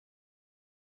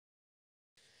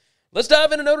Let's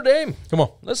dive into Notre Dame. Come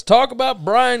on. Let's talk about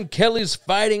Brian Kelly's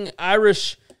Fighting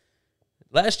Irish.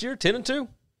 Last year, 10-2.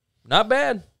 Not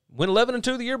bad. Went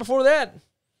 11-2 the year before that.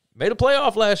 Made a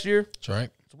playoff last year. That's right.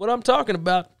 That's what I'm talking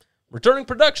about. Returning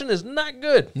production is not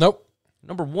good. Nope.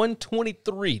 Number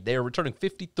 123. They are returning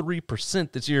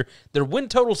 53% this year. Their win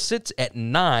total sits at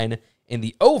 9, and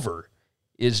the over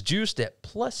is juiced at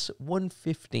plus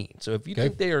 115. So if you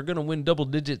think they are going to win double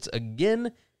digits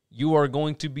again, you are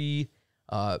going to be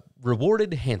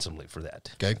rewarded handsomely for that.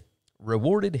 Okay.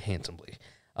 Rewarded handsomely.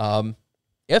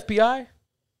 FPI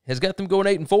has got them going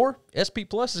 8-4. SP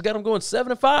Plus has got them going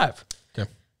 7-5. Okay.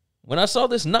 When I saw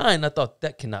this 9, I thought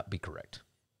that cannot be correct.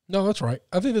 No, that's right.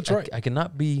 I think that's right. I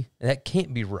cannot be. That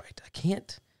can't be right.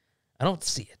 I don't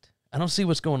see it. I don't see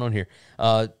what's going on here.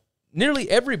 Nearly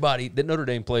everybody that Notre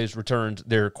Dame plays returns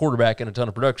their quarterback and a ton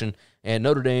of production, and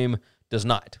Notre Dame does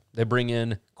not. They bring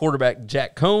in quarterback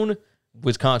Jack Cohn,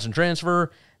 Wisconsin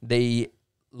transfer. They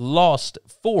lost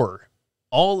 4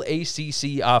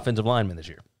 all-ACC offensive linemen this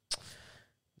year.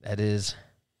 That is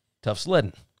tough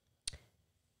sledding.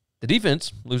 The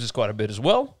defense loses quite a bit as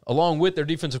well, along with their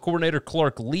defensive coordinator,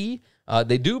 Clark Lee.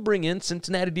 They do bring in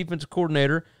Cincinnati defensive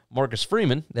coordinator, Marcus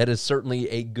Freeman. That is certainly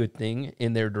a good thing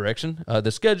in their direction. The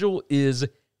schedule is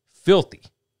filthy.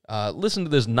 Listen to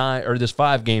this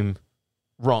 5-game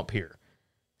romp here.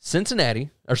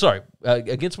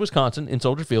 Against Wisconsin in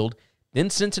Soldier Field, then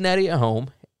Cincinnati at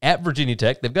home, at Virginia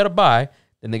Tech. They've got a bye.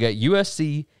 Then they got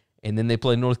USC, and then they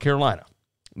play North Carolina.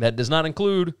 That does not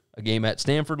include a game at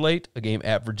Stanford late, a game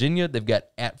at Virginia. They've got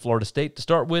at Florida State to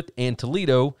start with, and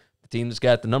Toledo, the team that's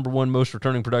got the number 1 most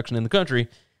returning production in the country,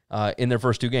 in their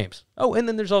first 2 games. Oh, and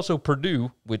then there's also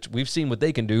Purdue, which we've seen what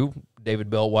they can do. David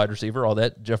Bell, wide receiver, all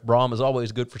that. Jeff Brom is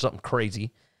always good for something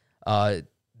crazy.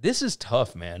 This is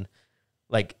tough, man.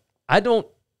 Like, I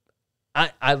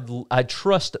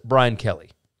trust Brian Kelly.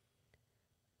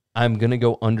 I'm going to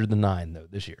go under the 9, though,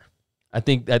 this year. I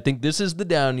think this is the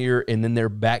down year, and then they're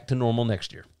back to normal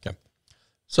next year. Okay.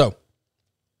 So,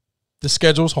 the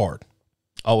schedule's hard.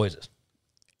 Always is.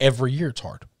 Every year it's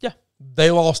hard. Yeah. They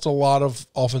lost a lot of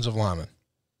offensive linemen.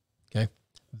 Okay.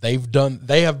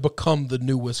 They have become the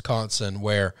new Wisconsin,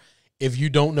 where if you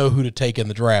don't know who to take in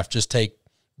the draft, just take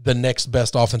the next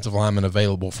best offensive lineman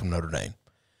available from Notre Dame.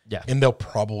 Yeah. And they'll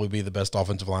probably be the best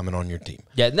offensive lineman on your team.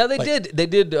 Yeah. No, they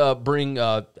did bring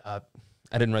I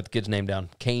didn't write the kid's name down.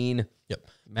 Kane. Yep.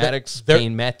 Maddox,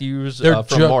 Kane Matthews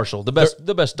from Marshall. The best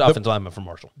offensive lineman from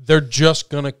Marshall. They're just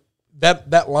gonna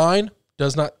that line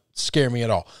does not scare me at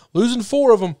all. Losing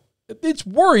 4 of them, it's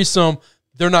worrisome.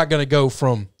 They're not gonna go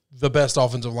from the best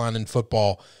offensive line in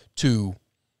football to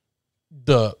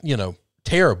the,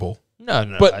 terrible. No,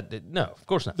 of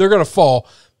course not. They're gonna fall.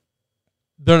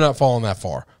 They're not falling that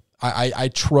far. I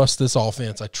trust this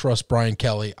offense. I trust Brian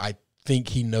Kelly. I think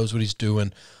he knows what he's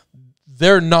doing.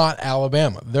 They're not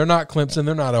Alabama. They're not Clemson.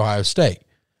 They're not Ohio State.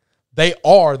 They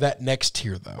are that next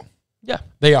tier, though. Yeah.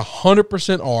 They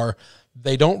 100% are.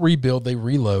 They don't rebuild. They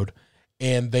reload.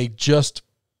 And they just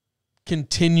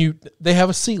continue. They have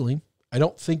a ceiling. I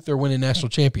don't think they're winning national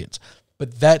champions.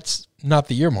 But that's not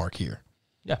the earmark here.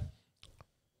 Yeah.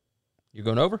 You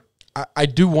going over? I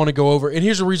do want to go over. And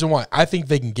here's the reason why. I think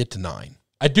they can get to 9.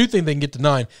 I do think they can get to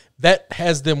 9. That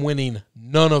has them winning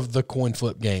none of the coin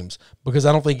flip games, because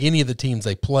I don't think any of the teams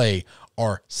they play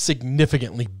are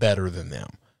significantly better than them.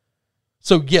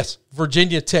 So, yes,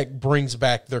 Virginia Tech brings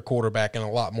back their quarterback and a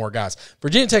lot more guys.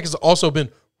 Virginia Tech has also been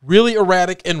really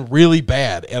erratic and really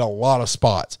bad at a lot of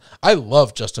spots. I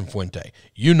love Justin Fuente.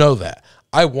 You know that.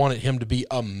 I wanted him to be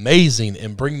amazing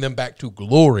and bring them back to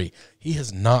glory. He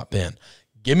has not been.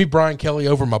 Give me Brian Kelly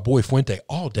over my boy Fuente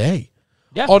all day.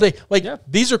 Yeah. All day.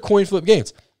 These are coin flip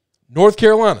games. North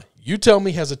Carolina, you tell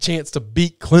me, has a chance to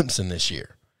beat Clemson this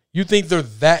year. You think they're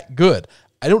that good.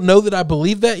 I don't know that I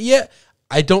believe that yet.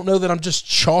 I don't know that I'm just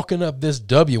chalking up this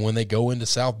W when they go into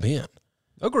South Bend.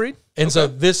 Agreed. And so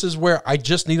this is where I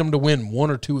just need them to win 1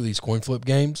 or 2 of these coin flip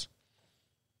games.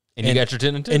 And you got your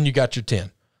 10 and 10? And you got your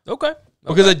 10. Okay.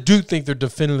 Because I do think they're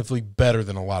definitively better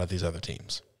than a lot of these other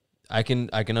teams. I can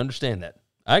understand that.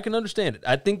 I can understand it.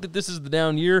 I think that this is the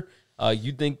down year.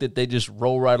 You think that they just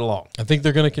roll right along. I think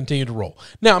they're going to continue to roll.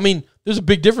 Now, I mean, there's a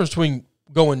big difference between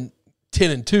going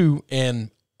 10-2 and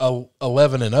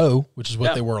 11-0, which is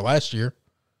what they were last year.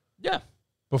 Yeah.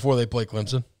 Before they play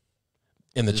Clemson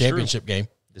in the championship game.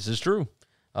 This is true.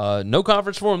 No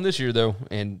conference for them this year, though,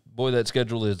 and boy, that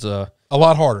schedule is a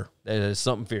lot harder. That is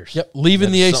something fierce. Yep,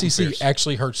 leaving the ACC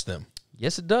actually hurts them.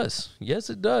 Yes, it does. Yes,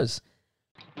 it does.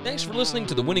 Thanks for listening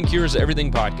to the Winning Cures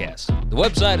Everything podcast. The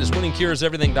website is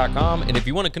winningcureseverything.com, and if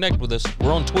you want to connect with us,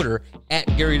 we're on Twitter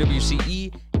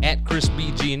 @GaryWCE,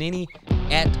 @ChrisB Giannini,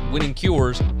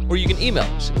 @winningcures, or you can email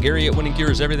us,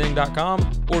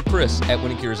 Gary@winningcureseverything.com or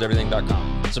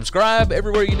Chris@winningcureseverything.com. Subscribe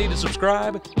everywhere you need to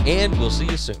subscribe, and we'll see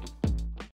you soon.